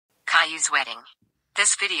Caillou's wedding.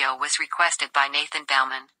 This video was requested by Nathan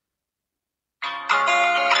Baumann.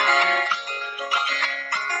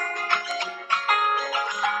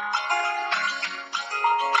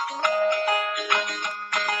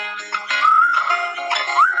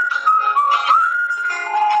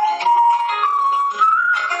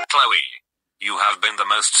 Chloe, you have been the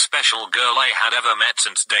most special girl I had ever met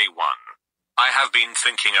since day one. I have been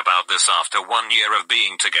thinking about this after 1 year of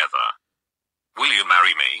being together. Will you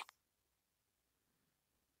marry me?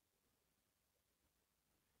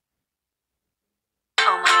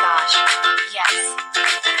 Oh my gosh, yes.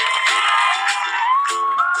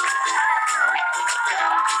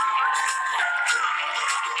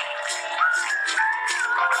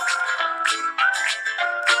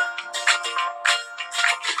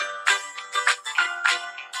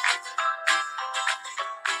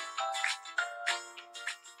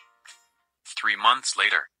 3 months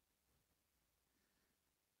later.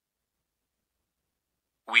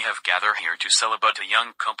 We have gathered here to celebrate a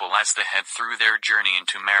young couple as they head through their journey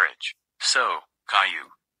into marriage. So,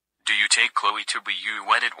 Caillou, do you take Chloe to be your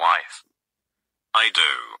wedded wife? I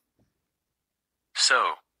do.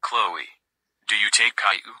 So, Chloe, do you take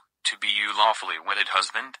Caillou to be your lawfully wedded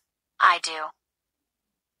husband? I do.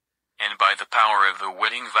 And by the power of the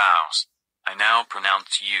wedding vows, I now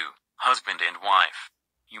pronounce you husband and wife.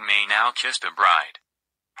 You may now kiss the bride.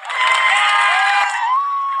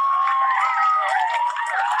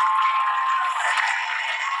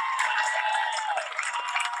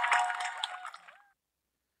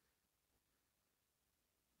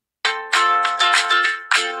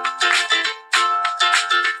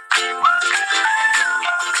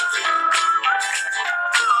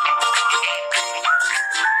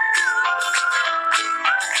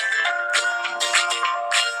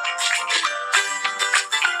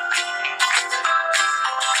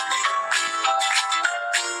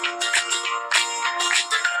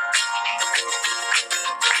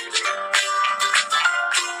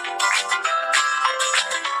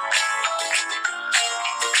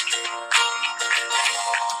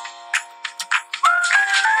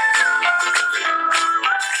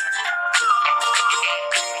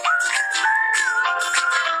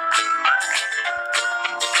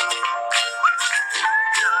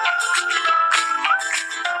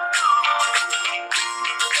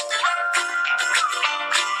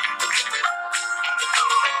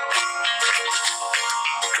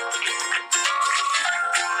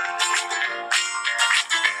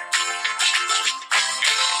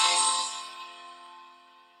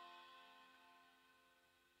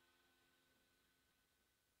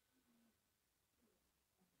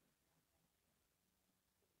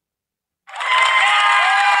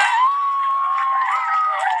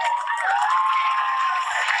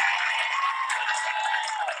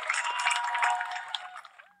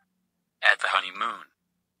 At the honeymoon.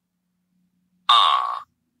 Ah,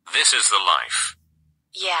 this is the life.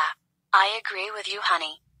 Yeah, I agree with you,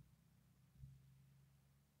 honey.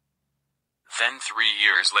 Then 3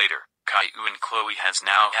 years later, Caillou and Chloe has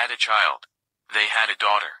now had a child. They had a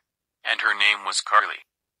daughter, and her name was Carly.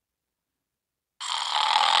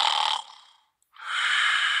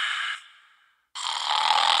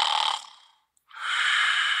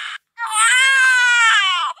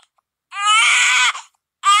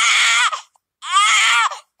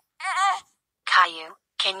 Caillou,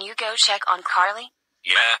 can you go check on Carly?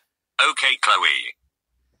 Yeah, okay, Chloe.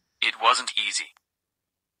 It wasn't easy,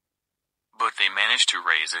 but they managed to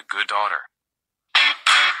raise a good daughter.